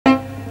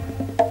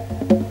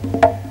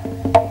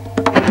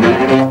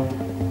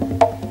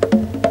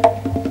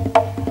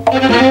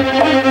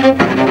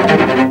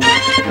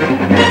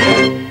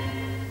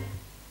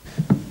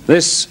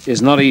This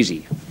is not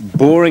easy,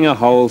 boring a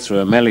hole through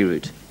a mallee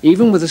root,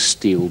 even with a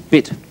steel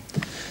bit.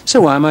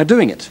 So why am I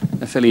doing it?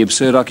 A fairly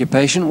absurd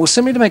occupation? Well,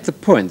 simply to make the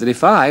point that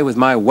if I, with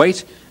my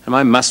weight and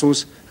my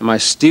muscles and my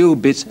steel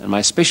bit and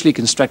my specially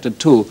constructed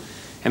tool,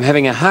 am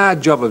having a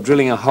hard job of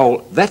drilling a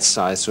hole that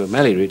size through a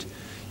mallee root,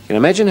 you can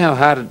imagine how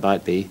hard it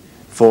might be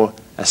for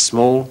a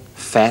small,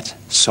 fat,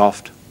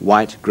 soft,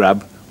 white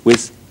grub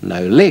with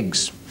no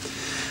legs.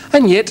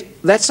 And yet,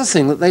 that's a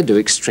thing that they do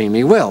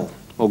extremely well,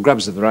 or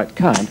grubs of the right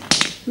kind.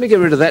 Let me get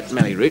rid of that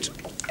mallee root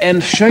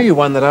and show you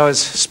one that I was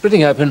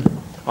splitting open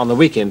on the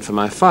weekend for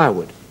my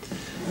firewood.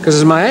 Because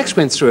as my axe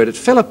went through it, it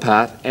fell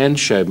apart and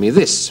showed me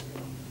this.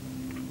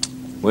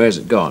 Where has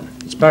it gone?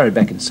 It's buried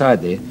back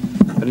inside there,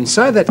 but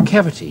inside that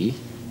cavity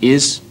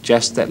is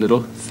just that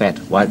little fat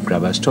white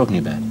grub I was talking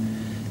about.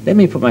 Let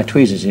me put my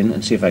tweezers in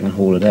and see if I can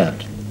haul it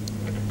out.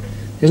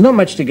 There's not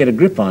much to get a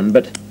grip on,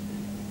 but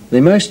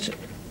the most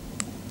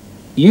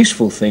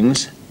useful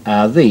things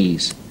are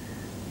these.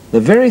 The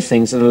very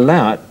things that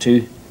allow it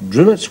to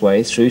drill its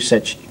way through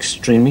such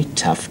extremely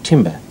tough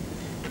timber.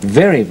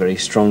 Very, very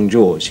strong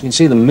jaws. You can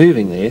see them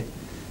moving there,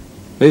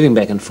 moving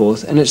back and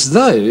forth, and it's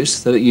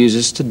those that it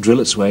uses to drill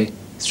its way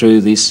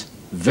through this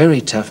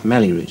very tough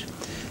mallee root.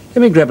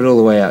 Let me grab it all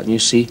the way out and you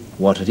see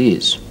what it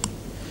is.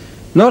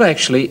 Not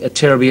actually a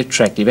terribly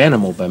attractive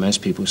animal by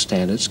most people's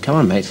standards. Come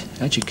on, mate,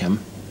 out you come.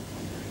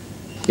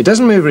 It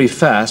doesn't move very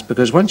fast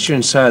because once you're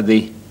inside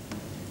the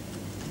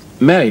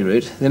mallee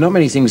root, there are not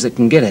many things that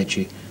can get at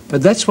you,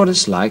 but that's what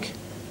it's like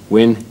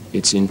when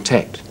it's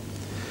intact.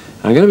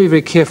 I'm going to be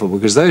very careful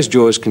because those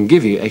jaws can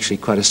give you actually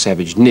quite a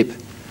savage nip,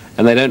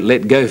 and they don't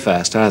let go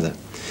fast either.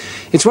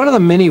 It's one of the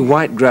many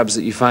white grubs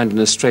that you find in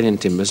Australian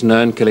timbers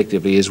known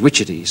collectively as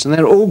witchetties, and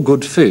they're all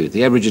good food.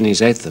 The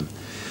Aborigines ate them.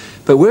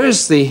 But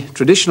whereas the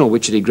traditional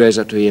witchetty grows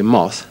up to be a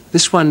moth,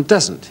 this one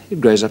doesn't.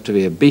 It grows up to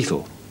be a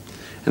beetle.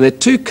 And there are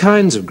two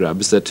kinds of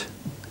grubs that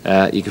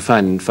you can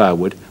find in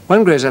firewood.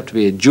 One grows up to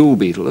be a jewel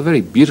beetle, a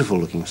very beautiful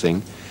looking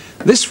thing.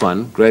 This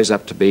one grows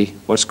up to be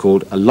what's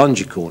called a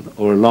longicorn,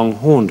 or a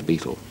long-horned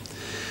beetle.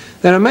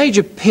 They're a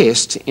major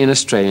pest in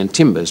Australian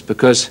timbers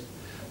because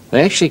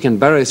they actually can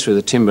burrow through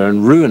the timber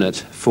and ruin it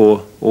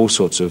for all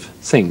sorts of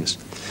things.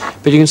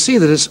 But you can see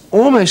that it's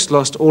almost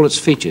lost all its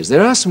features.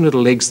 There are some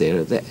little legs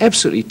there. They're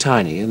absolutely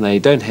tiny and they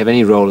don't have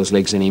any roll as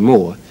legs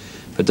anymore.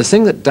 But the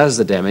thing that does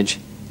the damage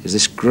is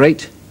this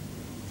great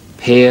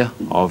pair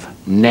of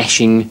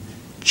gnashing,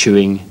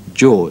 chewing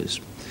jaws.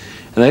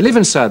 And they live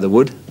inside the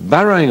wood,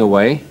 burrowing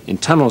away in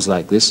tunnels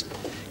like this,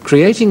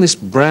 creating this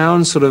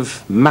brown sort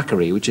of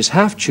muckery, which is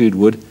half chewed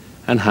wood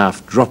and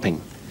half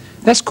dropping.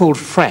 That's called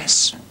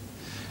frass.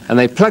 And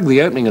they plug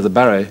the opening of the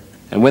burrow,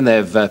 and when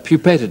they've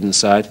pupated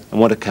inside and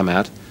want to come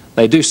out,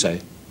 they do so,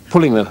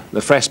 pulling the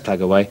frass plug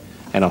away,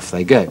 and off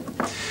they go.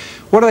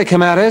 What do they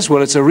come out as?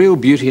 Well, it's a real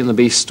Beauty and the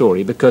Beast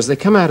story, because they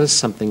come out as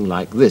something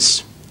like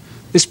this.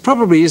 This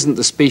probably isn't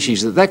the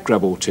species that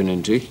grub will turn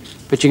into,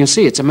 but you can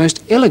see it's a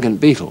most elegant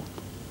beetle.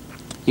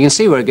 You can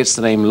see where it gets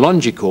the name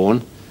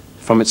Longicorn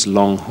from its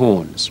long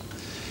horns.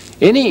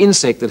 Any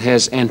insect that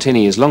has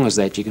antennae as long as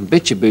that, you can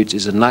bet your boots,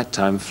 is a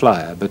nighttime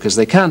flyer, because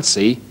they can't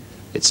see,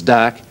 it's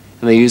dark,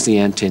 and they use the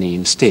antennae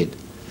instead.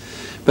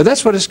 But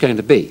that's what it's going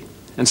to be.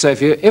 And so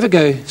if you ever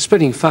go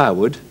splitting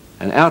firewood,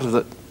 and out of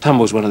it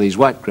tumbles one of these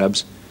white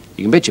grubs,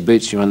 you can bet your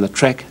boots you're on the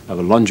track of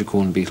a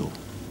Longicorn beetle.